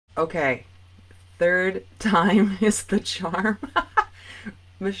Okay, third time is the charm.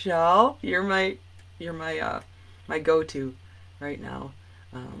 Michelle, you're my my go-to right now.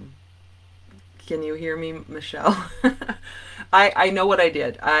 Um, can you hear me, Michelle? I know what I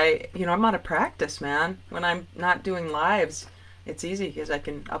did. I'm out of practice, man. When I'm not doing lives, it's easy because I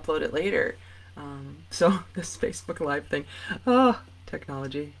can upload it later. So this Facebook Live thing, oh,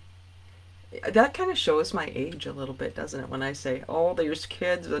 technology. That kind of shows my age a little bit, doesn't it? When I say, "Oh, there's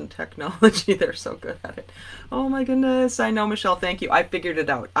kids and technology; they're so good at it." Oh my goodness! I know, Michelle. Thank you. I figured it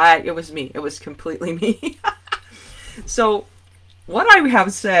out. It was me. It was completely me. So what I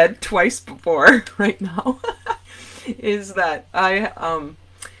have said twice before right now is that I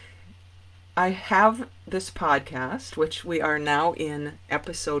have this podcast, which we are now in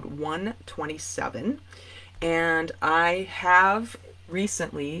episode 127, and I have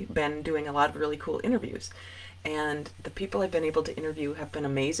recently been doing a lot of really cool interviews. And the people I've been able to interview have been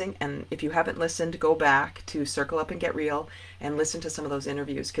amazing. And if you haven't listened, go back to Circle Up and Get Real and listen to some of those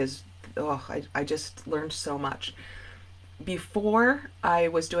interviews because, I just learned so much. Before I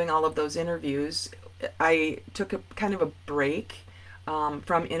was doing all of those interviews, I took a kind of a break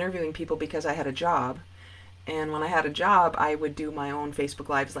from interviewing people because I had a job. And when I had a job, I would do my own Facebook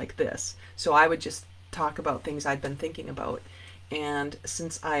Lives like this. So I would just talk about things I'd been thinking about. And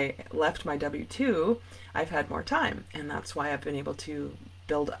since I left my W 2, I've had more time. And that's why I've been able to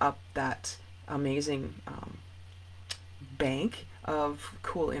build up that amazing bank of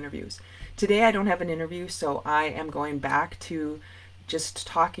cool interviews. Today I don't have an interview, so I am going back to just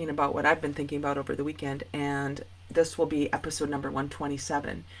talking about what I've been thinking about over the weekend, and this will be episode number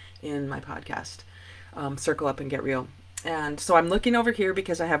 127 in my podcast, Circle Up and Get Real. And so I'm looking over here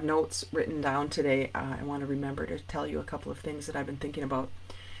because I have notes written down today. I want to remember to tell you a couple of things that I've been thinking about.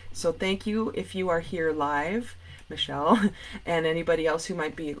 So thank you if you are here live, Michelle, and anybody else who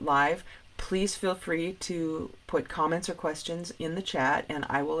might be live. Please feel free to put comments or questions in the chat, and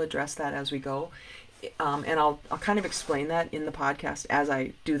I will address that as we go. And I'll kind of explain that in the podcast as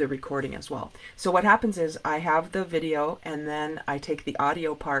I do the recording as well. So what happens is I have the video, and then I take the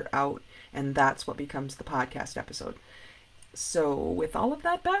audio part out, and that's what becomes the podcast episode. So with all of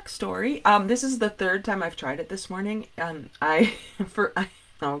that backstory, this is the third time I've tried it this morning.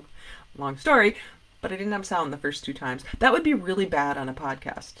 Oh, long story, but I didn't have sound the first two times. That would be really bad on a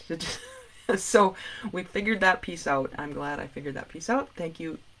podcast. So we figured that piece out. I'm glad I figured that piece out. Thank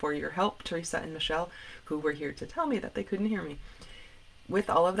you for your help, Teresa and Michelle, who were here to tell me that they couldn't hear me. With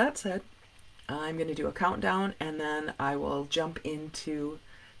all of that said, I'm going to do a countdown and then I will jump into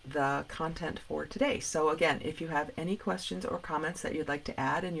the content for today. So again, if you have any questions or comments that you'd like to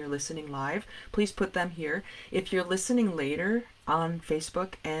add and you're listening live, please put them here. If you're listening later on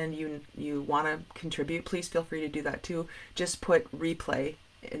Facebook and you want to contribute, please feel free to do that too. Just put replay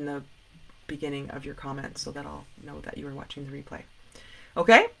in the beginning of your comments so that I'll know that you are watching the replay.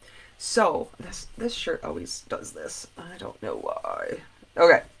 Okay? So, this shirt always does this. I don't know why.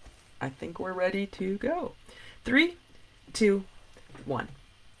 Okay. I think we're ready to go. 3, 2, 1.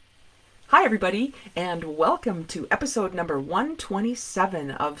 Hi, everybody, and welcome to episode number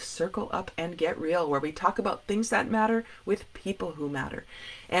 127 of Circle Up and Get Real, where we talk about things that matter with people who matter.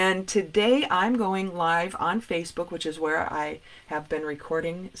 And today I'm going live on Facebook, which is where I have been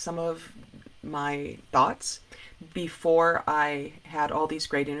recording some of my thoughts before I had all these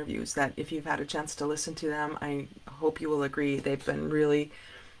great interviews that if you've had a chance to listen to them, I hope you will agree they've been really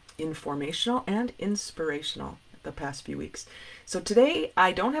informational and inspirational the past few weeks. So today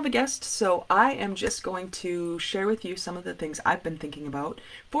I don't have a guest, so I am just going to share with you some of the things I've been thinking about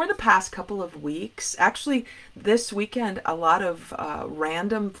for the past couple of weeks. Actually, this weekend a lot of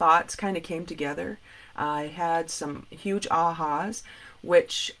random thoughts kind of came together. I had some huge ahas,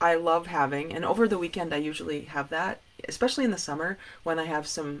 which I love having, and over the weekend I usually have that, especially in the summer when I have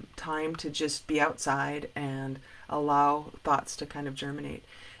some time to just be outside and allow thoughts to kind of germinate.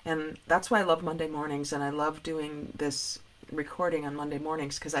 And that's why I love Monday mornings, and I love doing this recording on Monday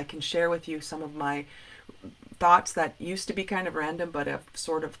mornings because I can share with you some of my thoughts that used to be kind of random but have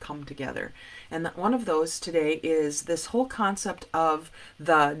sort of come together. And one of those today is this whole concept of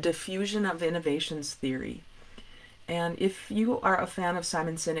the diffusion of innovations theory. And if you are a fan of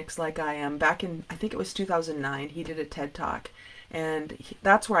Simon Sinek's like I am, back in, I think it was 2009, he did a TED Talk. And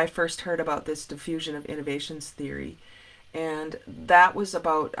that's where I first heard about this diffusion of innovations theory. And that was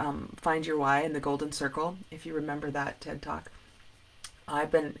about Find Your Why and the Golden Circle, if you remember that TED Talk.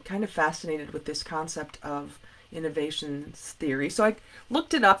 I've been kind of fascinated with this concept of innovations theory. So I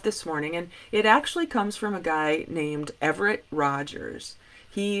looked it up this morning, and it actually comes from a guy named Everett Rogers.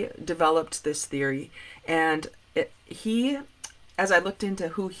 He developed this theory, and he as I looked into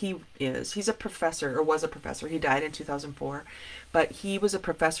who he is, he's a professor, or was a professor. He died in 2004, but he was a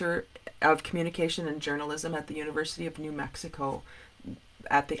professor of communication and journalism at the University of New Mexico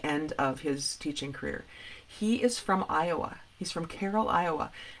at the end of his teaching career. He is from Iowa. He's from Carroll,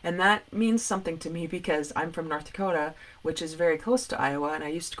 Iowa. And that means something to me because I'm from North Dakota, which is very close to Iowa, and I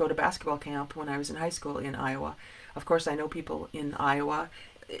used to go to basketball camp when I was in high school in Iowa. Of course, I know people in Iowa.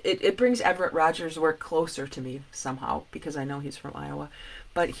 It brings Everett Rogers' work closer to me somehow because I know he's from Iowa.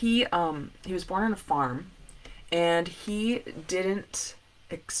 But he was born on a farm, and he didn't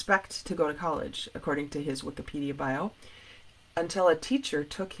expect to go to college, according to his Wikipedia bio, until a teacher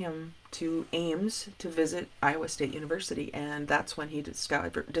took him to Ames to visit Iowa State University, and that's when he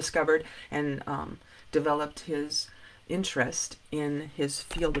discovered and developed his interest in his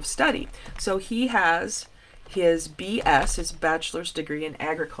field of study. So he has his BS, his bachelor's degree in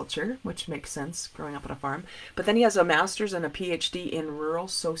agriculture, which makes sense growing up on a farm, but then he has a master's and a PhD in rural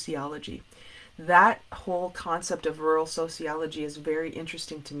sociology. That whole concept of rural sociology is very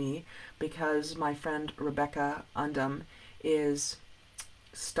interesting to me because my friend Rebecca Undum is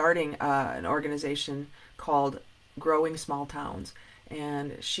starting an organization called Growing Small Towns,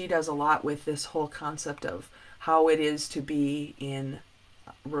 and she does a lot with this whole concept of how it is to be in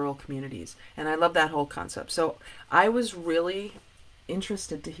rural communities, and I love that whole concept. So I was really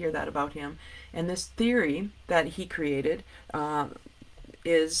interested to hear that about him, and this theory that he created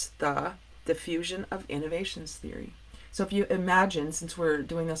is the Diffusion of Innovations theory. So if you imagine, since we're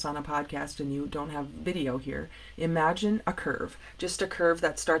doing this on a podcast and you don't have video here, imagine a curve, just a curve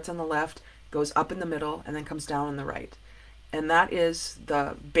that starts on the left, goes up in the middle, and then comes down on the right. And that is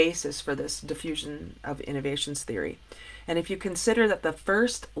the basis for this Diffusion of Innovations theory. And if you consider that the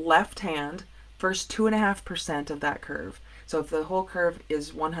first left hand, first 2.5% of that curve, so if the whole curve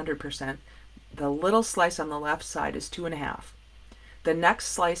is 100%, the little slice on the left side is 2.5. The next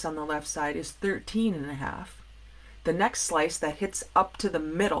slice on the left side is 13.5. The next slice that hits up to the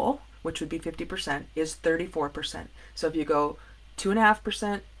middle, which would be 50%, is 34%. So if you go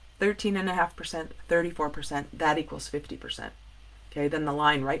 2.5%, 13.5%, 34%, that equals 50%. Okay, then the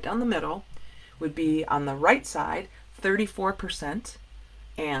line right down the middle would be on the right side, 34%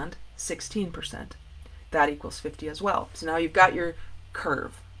 and 16%. That equals 50 as well. So now you've got your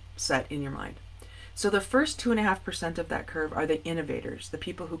curve set in your mind. So the first 2.5% of that curve are the innovators, the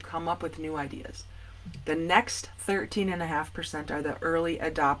people who come up with new ideas. The next 13.5% are the early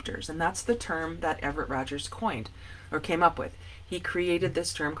adopters, and that's the term that Everett Rogers coined or came up with. He created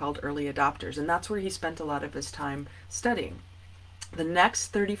this term called early adopters, and that's where he spent a lot of his time studying. The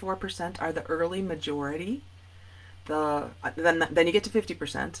next 34% are the early majority. Then you get to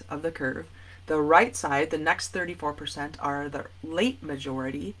 50% of the curve. The right side, the next 34% are the late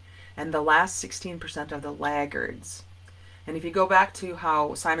majority, and the last 16% are the laggards. And if you go back to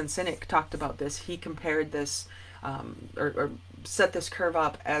how Simon Sinek talked about this, he compared this or set this curve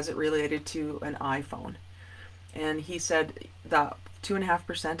up as it related to an iPhone. And he said the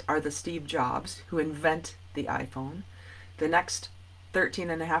 2.5% are the Steve Jobs who invent the iPhone. The next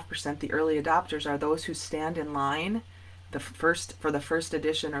 13.5%, the early adopters, are those who stand in line for the first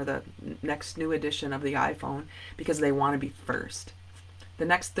edition or the next new edition of the iPhone because they want to be first. The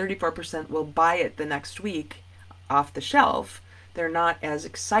next 34% will buy it the next week off the shelf. They're not as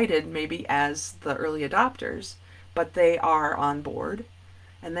excited maybe as the early adopters, but they are on board.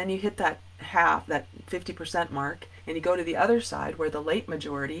 And then you hit that 50% mark, and you go to the other side where the late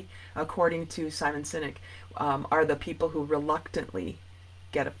majority, according to Simon Sinek, are the people who reluctantly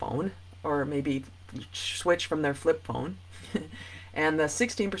get a phone or maybe switch from their flip phone. And the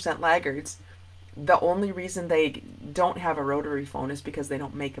 16% laggards, the only reason they don't have a rotary phone is because they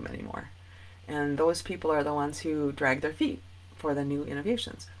don't make them anymore. And those people are the ones who drag their feet for the new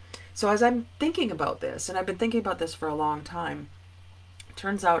innovations. So as I'm thinking about this, and I've been thinking about this for a long time, it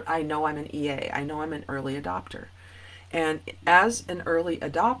turns out I know I'm an EA. I know I'm an early adopter. And as an early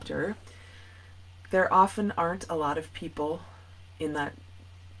adopter, there often aren't a lot of people in that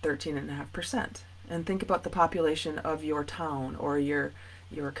 13.5%. And think about the population of your town or your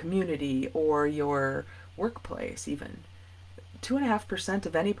community or your workplace even. 2.5%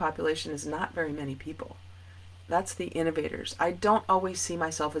 of any population is not very many people. That's the innovators. I don't always see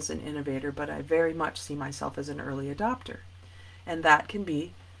myself as an innovator, but I very much see myself as an early adopter. And that can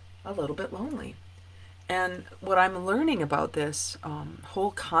be a little bit lonely. And what I'm learning about this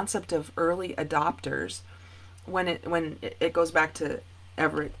whole concept of early adopters, when it goes back to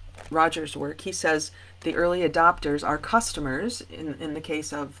Everett Rogers' work, he says the early adopters are customers, in the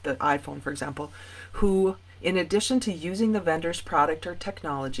case of the iPhone, for example, who, in addition to using the vendor's product or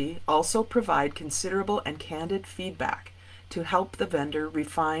technology, also provide considerable and candid feedback, to help the vendor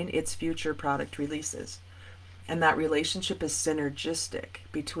refine its future product releases. And that relationship is synergistic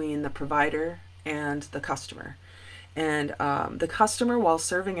between the provider and the customer. And the customer, while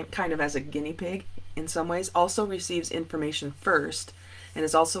serving it kind of as a guinea pig in some ways, also receives information first and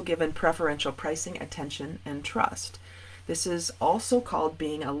is also given preferential pricing, attention, and trust. This is also called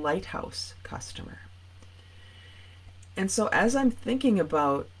being a lighthouse customer. And so as I'm thinking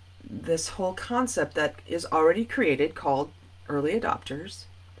about this whole concept that is already created called early adopters,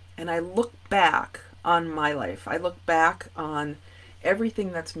 and I look back on my life, I look back on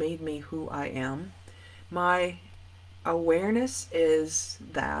everything that's made me who I am, my awareness is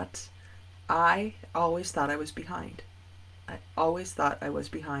that I always thought I was behind. I always thought I was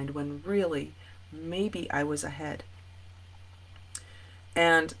behind when really maybe I was ahead.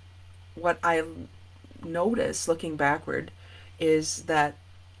 And what I notice looking backward is that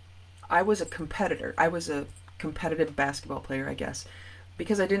I was a competitor. I was a competitive basketball player, I guess,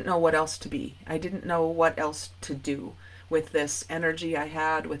 because I didn't know what else to be. I didn't know what else to do with this energy I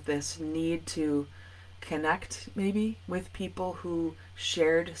had, with this need to connect maybe with people who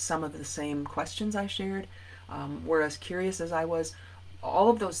shared some of the same questions I shared, were as curious as I was. All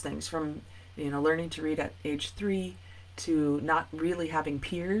of those things, from learning to read at age 3 to not really having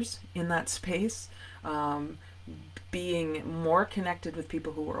peers in that space, being more connected with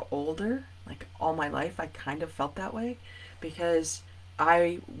people who were older. Like all my life I kind of felt that way because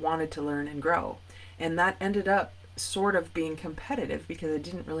I wanted to learn and grow, and that ended up sort of being competitive because I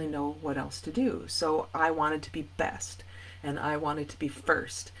didn't really know what else to do. So I wanted to be best, and I wanted to be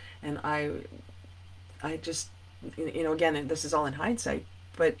first, and I just, again, this is all in hindsight,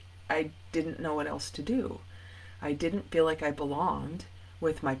 but I didn't know what else to do. I didn't feel like I belonged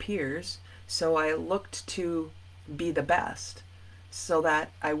with my peers, so I looked to be the best so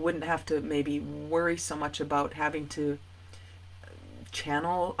that I wouldn't have to maybe worry so much about having to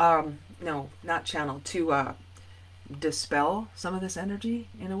dispel some of this energy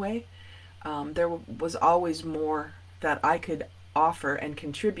in a way. There was always more that I could offer and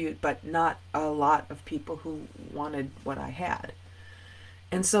contribute, but not a lot of people who wanted what I had.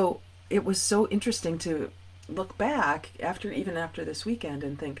 And so it was so interesting to look back even after this weekend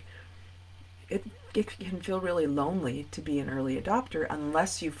and think it can feel really lonely to be an early adopter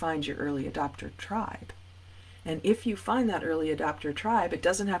unless you find your early adopter tribe. And if you find that early adopter tribe, it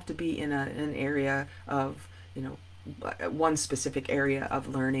doesn't have to be in an area of, one specific area of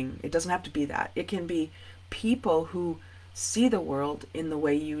learning. It doesn't have to be that. It can be people who see the world in the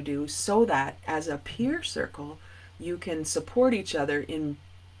way you do, so that as a peer circle, you can support each other in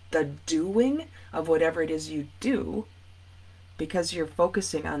the doing of whatever it is you do, because you're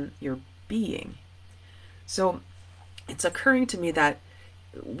focusing on your being. So it's occurring to me that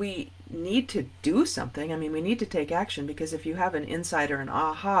we need to do something. I mean, we need to take action, because if you have an insight or an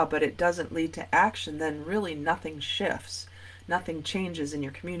aha, but it doesn't lead to action, then really nothing shifts. Nothing changes in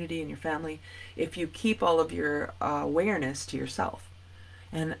your community and your family if you keep all of your awareness to yourself.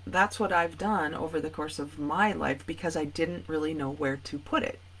 And that's what I've done over the course of my life, because I didn't really know where to put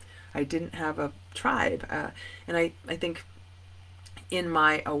it. I didn't have a tribe. And I think in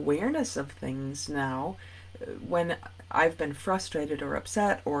my awareness of things now, when I've been frustrated or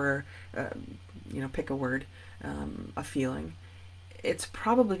upset or, pick a word, a feeling, it's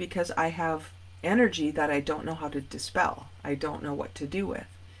probably because I have energy that I don't know how to dispel. I don't know what to do with.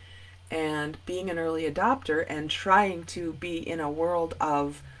 And being an early adopter and trying to be in a world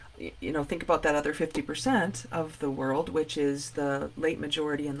of, think about that other 50% of the world, which is the late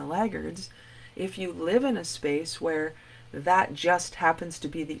majority and the laggards. If you live in a space where that just happens to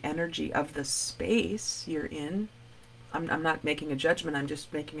be the energy of the space you're in, I'm not making a judgment, I'm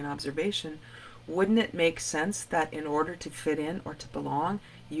just making an observation. Wouldn't it make sense that in order to fit in or to belong,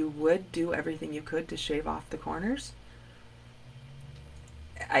 you would do everything you could to shave off the corners?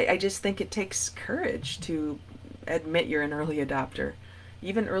 I just think it takes courage to admit you're an early adopter,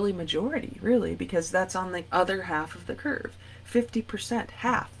 even early majority, really, because that's on the other half of the curve. 50%,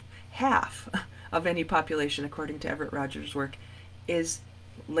 half of any population, according to Everett Rogers' work, is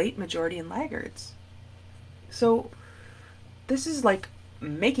late majority and laggards. So this is like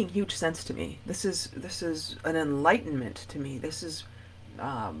making huge sense to me. This is an enlightenment to me. This is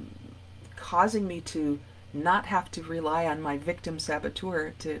causing me to not have to rely on my victim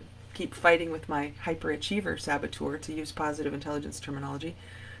saboteur to keep fighting with my hyperachiever saboteur, to use positive intelligence terminology,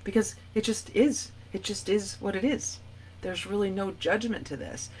 because it just is what it is. There's really no judgment to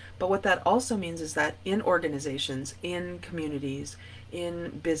this. But what that also means is that in organizations, in communities,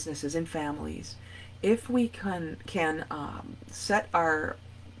 in businesses, in families, if we can set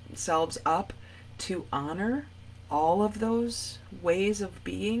ourselves up to honor all of those ways of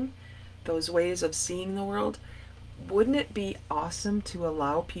being, those ways of seeing the world, wouldn't it be awesome to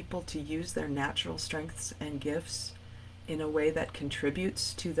allow people to use their natural strengths and gifts in a way that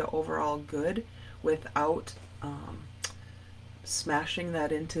contributes to the overall good without smashing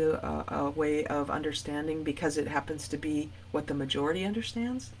that into a way of understanding because it happens to be what the majority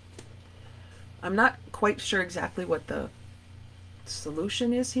understands? I'm not quite sure exactly what the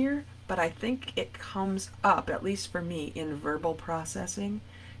solution is here, but I think it comes up, at least for me, in verbal processing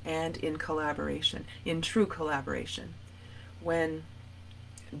and in collaboration, in true collaboration. When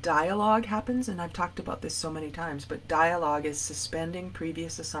dialogue happens, and I've talked about this so many times, but dialogue is suspending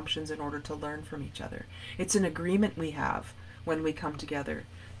previous assumptions in order to learn from each other. It's an agreement we have when we come together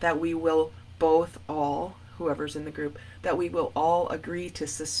that we will both all, whoever's in the group, that we will all agree to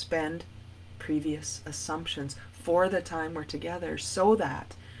suspend previous assumptions for the time we're together so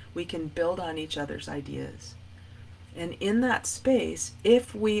that we can build on each other's ideas. And in that space,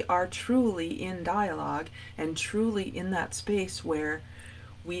 if we are truly in dialogue and truly in that space where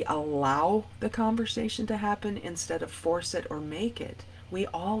we allow the conversation to happen instead of force it or make it, we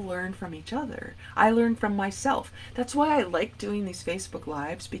all learn from each other. I learn from myself. That's why I like doing these Facebook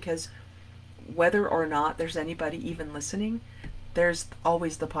Lives, because whether or not there's anybody even listening, there's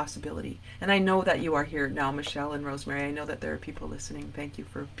always the possibility. And I know that you are here now, Michelle and Rosemary. I know that there are people listening. Thank you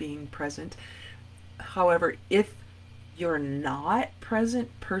for being present. However, if you're not present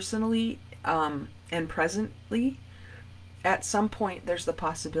personally and presently, at some point there's the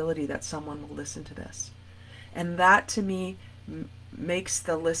possibility that someone will listen to this. And that to me makes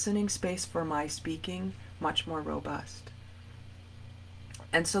the listening space for my speaking much more robust.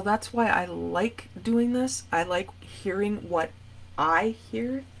 And so that's why I like doing this. I like hearing what I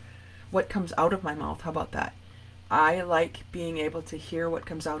hear, what comes out of my mouth. How about that? I like being able to hear what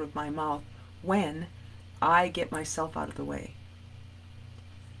comes out of my mouth when I get myself out of the way.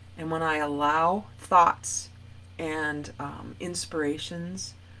 And when I allow thoughts and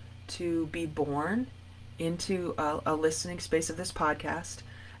inspirations to be born into a listening space of this podcast,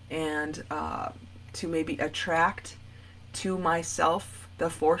 and to maybe attract to myself the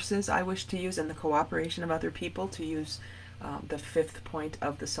forces I wish to use and the cooperation of other people to use the fifth point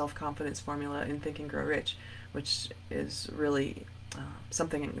of the self-confidence formula in Think and Grow Rich, which is really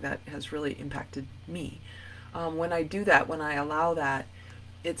something that has really impacted me. When I do that, when I allow that,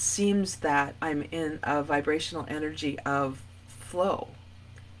 it seems that I'm in a vibrational energy of flow.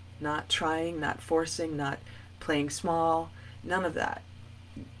 Not trying, not forcing, not playing small, none of that.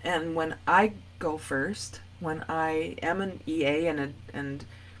 And when I go first, when I am an EA and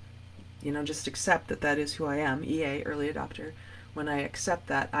just accept that that is who I am, EA, early adopter, when I accept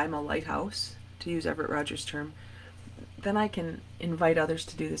that I'm a lighthouse, to use Everett Rogers' term, then I can invite others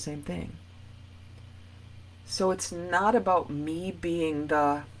to do the same thing. So it's not about me being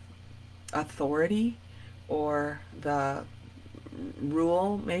the authority or the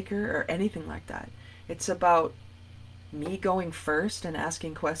rule maker or anything like that. It's about me going first and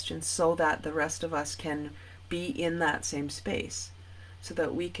asking questions so that the rest of us can be in that same space, so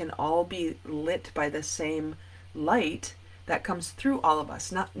that we can all be lit by the same light that comes through all of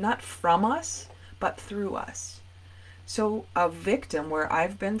us, not from us, but through us. So a victim where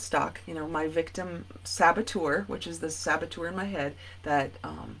I've been stuck, my victim saboteur, which is the saboteur in my head that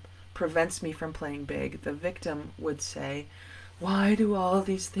prevents me from playing big, the victim would say, why do all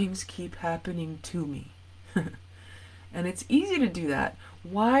these things keep happening to me? And it's easy to do that.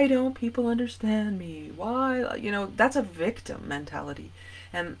 Why don't people understand me? Why, that's a victim mentality.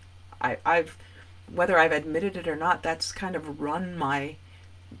 And I've, whether I've admitted it or not, that's kind of run my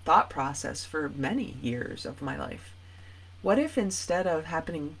thought process for many years of my life. What if instead of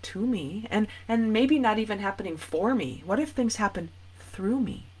happening to me, and maybe not even happening for me, what if things happen through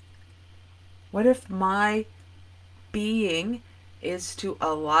me? What if my being is to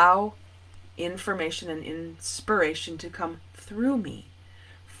allow information and inspiration to come through me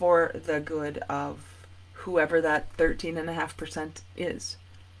for the good of whoever that 13.5% is?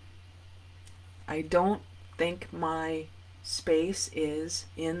 I don't think my space is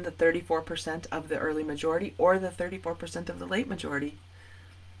in the 34% of the early majority or the 34% of the late majority.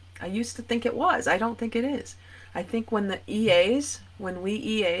 I used to think it was. I don't think it is. I think when we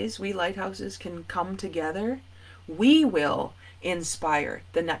EAs, we lighthouses can come together, we will inspire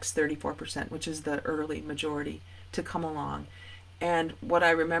the next 34%, which is the early majority, to come along. And what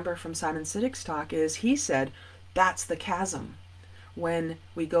I remember from Simon Sinek's talk is he said that's the chasm. When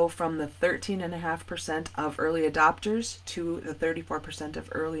we go from the 13.5% of early adopters to the 34% of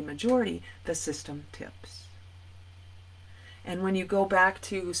early majority, the system tips. And when you go back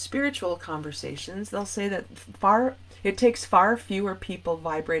to spiritual conversations, they'll say that it takes far fewer people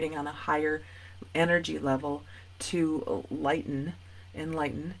vibrating on a higher energy level to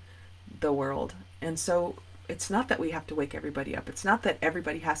enlighten the world. And so it's not that we have to wake everybody up. It's not that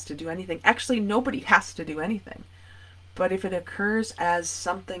everybody has to do anything. Actually, nobody has to do anything. But if it occurs as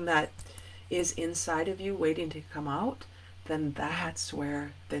something that is inside of you waiting to come out, then that's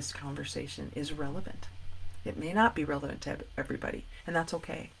where this conversation is relevant. It may not be relevant to everybody, and that's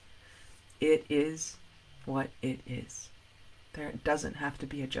okay. It is what it is. There doesn't have to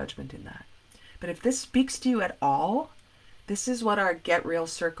be a judgment in that. But if this speaks to you at all, this is what our Get Real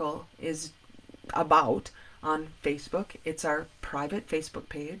Circle is about on Facebook. It's our private Facebook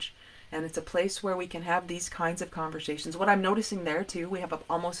page, and it's a place where we can have these kinds of conversations. What I'm noticing there too, we have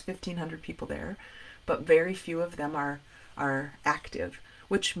almost 1,500 people there, but very few of them are active,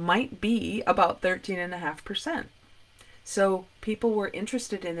 which might be about 13.5%. So people were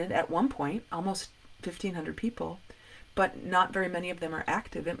interested in it at one point, almost 1,500 people, but not very many of them are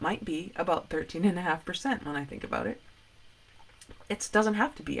active. It might be about 13.5% when I think about it. It doesn't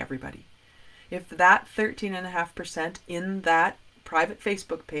have to be everybody. If that 13.5% in that private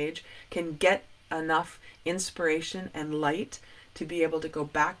Facebook page can get enough inspiration and light to be able to go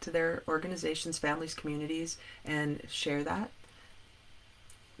back to their organizations, families, communities, and share that,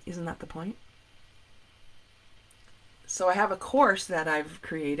 isn't that the point? So I have a course that I've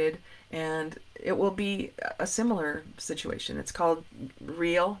created, and it will be a similar situation. It's called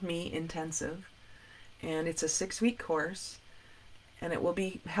Real Me Intensive, and it's a 6-week course, and it will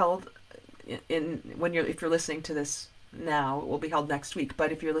be held if you're listening to this now, it will be held next week.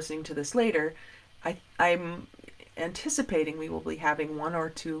 But if you're listening to this later, I'm anticipating we will be having 1 or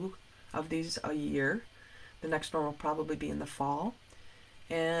 2 of these a year. The next one will probably be in the fall,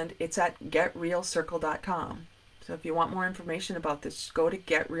 and it's at getrealcircle.com. So if you want more information about this, go to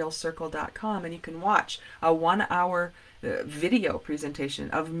getrealcircle.com, and you can watch a 1-hour video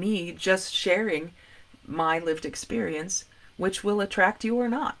presentation of me just sharing my lived experience, which will attract you or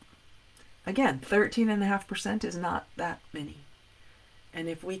not. Again, 13.5% is not that many. And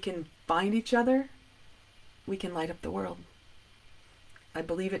if we can find each other, we can light up the world. I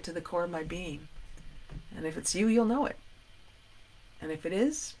believe it to the core of my being. And if it's you, you'll know it. And if it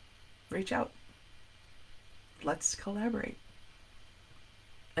is, reach out. Let's collaborate.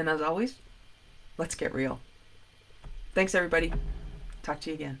 And as always, let's get real. Thanks, everybody. Talk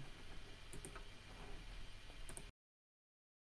to you again.